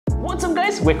What's up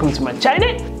guys, welcome to my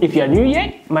channel. If you are new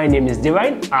here, my name is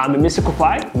Divine. I'm a musical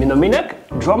fight, minominak,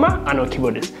 drummer and a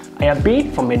keyboardist. I have been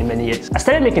for many years. I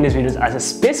started making these videos as a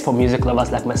space for music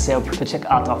lovers like myself to check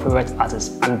out our favorite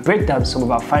artists and break down some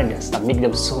of our findings that make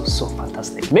them so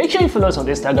fantastic. Make sure you follow us on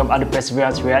Instagram at the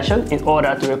Perseverance Reaction in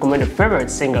order to recommend your favorite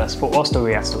singers for us to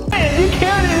react to. Hey, you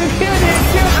killed it, you killed it,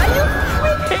 you killed it. Are you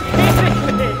freaking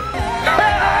kidding me?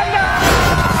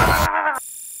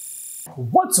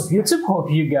 What's up YouTube?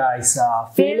 Hope you guys are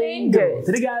feeling good.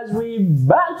 Today guys, we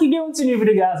back again with a new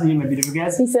video guys. You may be different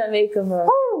guys. It's a makeover.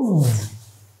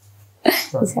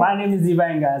 So, my name is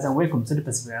Divine guys and welcome to the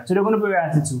Perseverance. Today we're going to be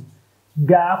reacting to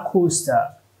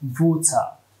Costa,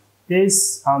 Volta.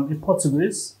 This in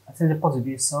Portuguese, I think it's a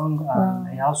Portuguese song and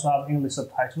I also have English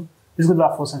subtitle. This is good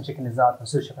for first time checking this out and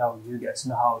so check out with you guys to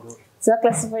know how to do it. Is that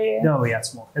classic for you? No, yeah,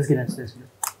 it's more. Let's get into this video.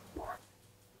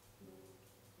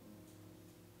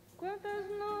 Quantas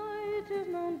noites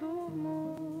não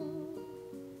durmo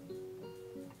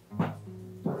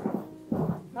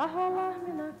a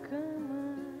rolar-me na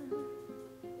cama,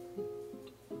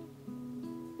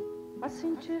 a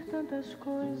sentir tantas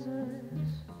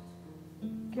coisas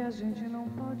que a gente não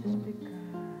pode explicar.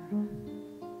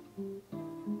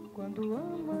 Quando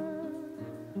ama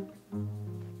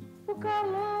o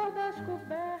calor das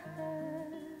cobertas,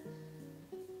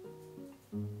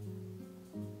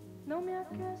 não me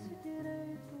aquece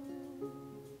direito.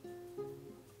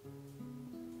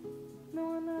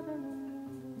 Não há nada no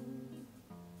mundo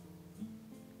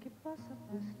que possa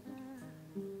afastar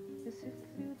esse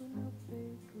frio do meu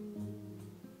peito.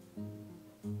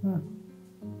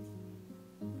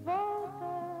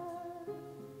 Volta,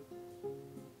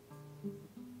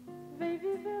 vem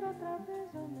viver outra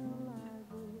vez ao meu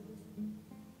lado.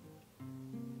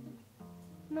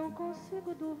 Não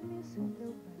consigo dormir sem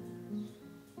teu braço,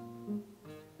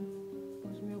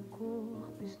 pois meu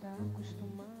corpo está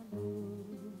acostumado.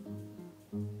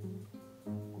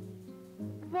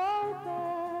 Volta,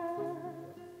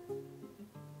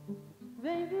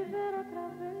 vem viver outra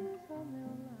vez ao meu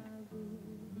lado.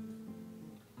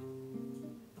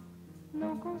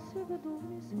 Não consigo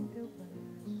dormir sem teu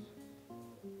braço,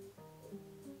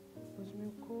 pois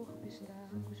meu corpo está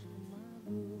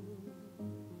acostumado.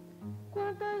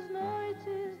 Quantas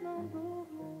noites não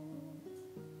durmo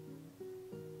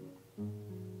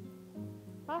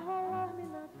a rolar-me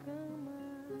na cama,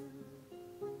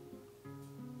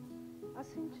 a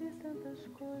sentir tantas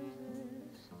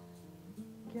coisas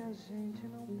que a gente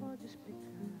não pode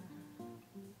explicar.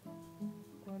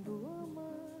 Quando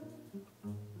ama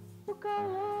o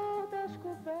calor das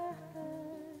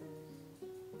cobertas,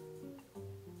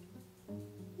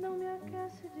 não me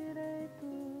aquece direito.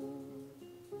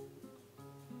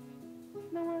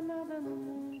 Não há nada no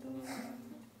mundo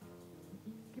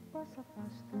que possa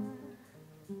afastar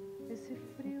esse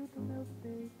frio do meu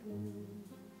peito.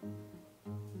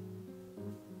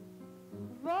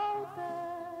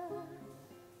 Volta,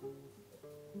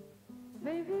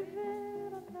 vem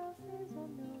viver outra vez ao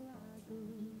meu lado.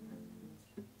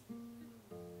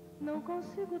 Não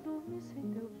consigo dormir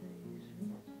sem teu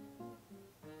beijo,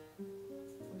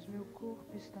 pois meu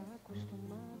corpo está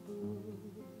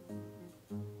acostumado.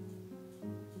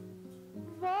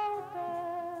 Volta,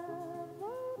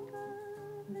 volta,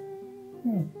 vem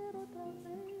viver outra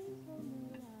vez ao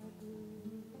meu lado.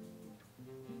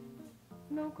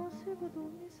 Não consigo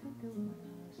dormir sem teu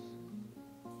braço,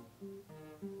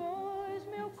 pois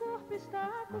meu corpo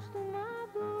está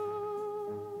acostumado.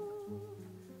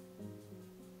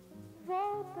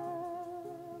 Volta,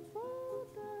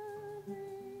 volta,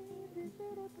 vem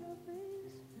viver outra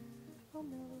vez ao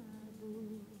meu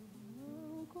lado.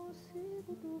 Não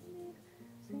consigo dormir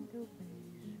sem teu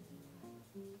beijo,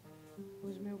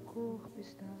 pois meu corpo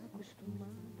está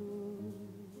acostumado.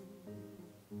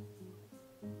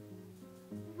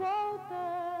 Volta,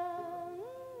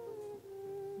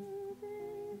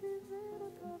 vem viver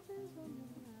outra vez ao meu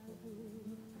lado.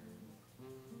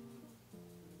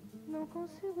 Não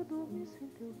consigo dormir sem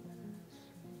teu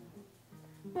braço,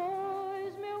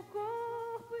 pois meu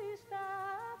corpo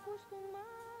está acostumado.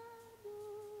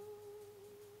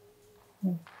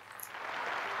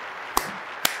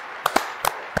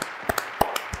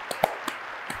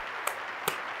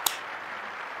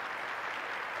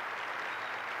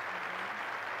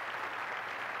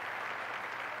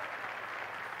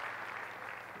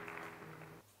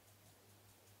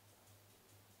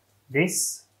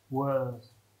 This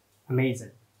was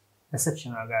amazing,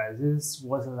 exceptional guys. This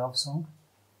was a love song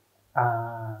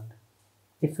and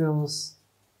it feels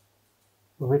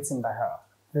written by her.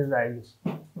 It's like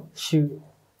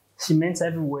she meant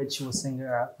every word she was singing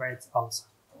right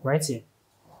here.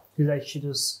 It's like she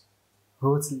just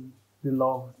wrote the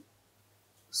love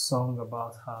song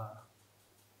about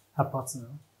her partner.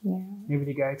 Yeah. Maybe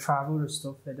the guy traveled or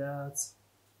stuff like that.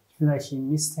 She feel like she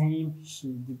missed him.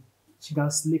 She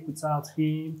can't sleep without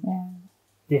him. Yeah.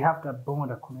 They have that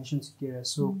bond, that connection together.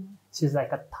 So she's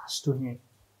like attached to him.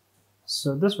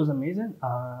 So this was amazing.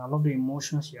 I love the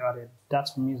emotion she added. That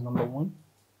for me is number one.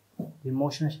 The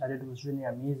emotion she added was really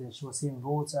amazing. She was saying,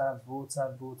 Volta,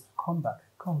 Volta, Volta, come back,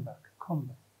 come back, come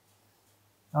back.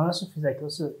 I also feel like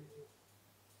also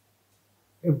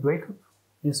a breakup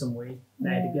in some way.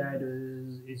 Like the guy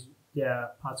is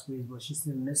pathways, but she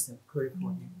still missed him. Pray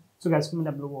for him. So guys, comment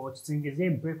down below what you think. Is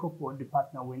there a breakup or the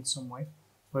partner went somewhere?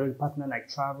 Or the partner like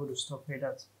traveled or stuff like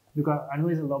that? Because I know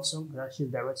it's a love song that she's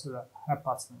directed to her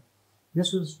partner.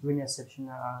 This was really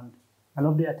exceptional, and I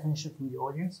love the attention from the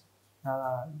audience.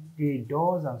 The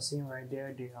doors I'm seeing right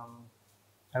there,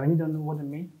 I really don't know what they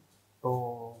mean,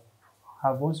 but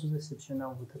her voice was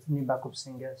exceptional with a new backup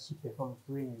singer. She performed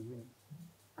really, really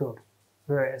good,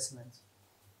 very excellent.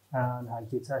 And her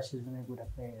guitar, she's really good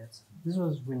at playing it. This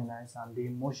was really nice, and the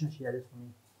emotion she added for me,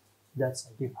 that's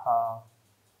I give her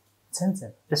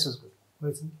 10/10. This was good. What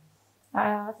do you think?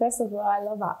 First of all, I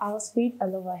love her outfit, I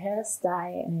love her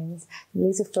hairstyle, and the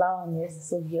little flower on this is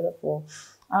so beautiful.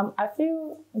 I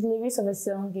feel the lyrics of the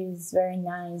song is very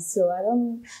nice, so I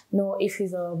don't know if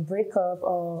it's a breakup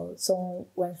or someone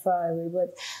went far away,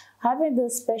 but having the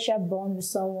special bond with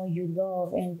someone you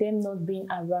love and them not being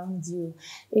around you,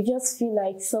 it just feel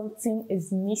like something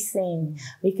is missing,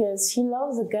 because she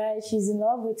loves the guy, she's in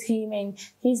love with him, and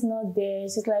he's not there.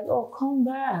 She's like, oh, come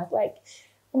back, like,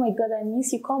 oh my God, I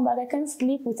miss you, come back. I can't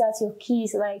sleep without your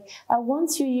kiss. Like, I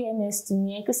want you here next to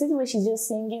me. I could see the way she's just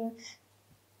singing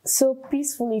so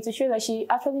peacefully to show that she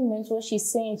actually meant what she's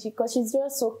saying, because she's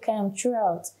just so calm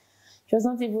throughout. She was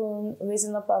not even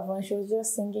raising up her voice. She was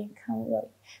just singing,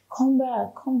 come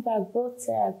back,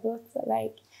 Volta, Volta.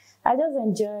 Like, I just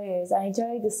enjoy it. I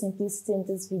enjoy the simplicity in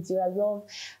this video. I love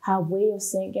her way of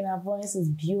singing. Her voice is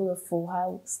beautiful.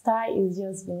 Her style is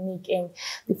just unique. And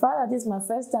the fact that this is my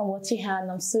first time watching her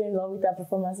and I'm so in love with her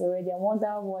performance already, I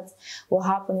wonder what will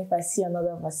happen if I see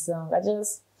another of her song. I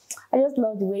just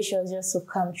love the way she was just so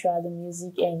calm throughout the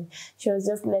music, and she was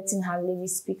just letting her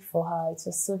lyrics speak for her. It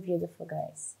was so beautiful,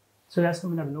 guys. So guys,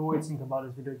 comment down below what you think about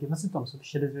this video. Give us a thumbs up,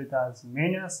 share this video as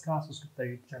many as can, subscribe to the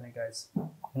YouTube channel, guys. You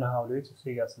know how to do it. So see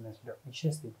you guys in the next video. Make sure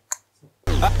you stay.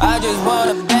 I just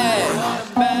want a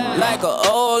bag, like an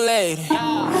old lady.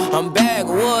 I'm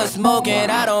backwoods smoking,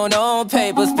 I don't own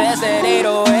papers, pass that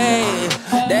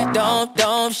 808. That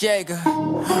don't shake her.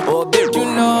 Oh, bitch, you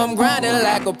know I'm grinding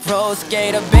like a pro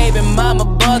skater. Baby mama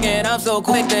bugging, I'm so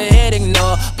quick to hit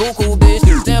ignore. Buku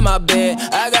bitches in my bed,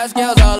 I got scales all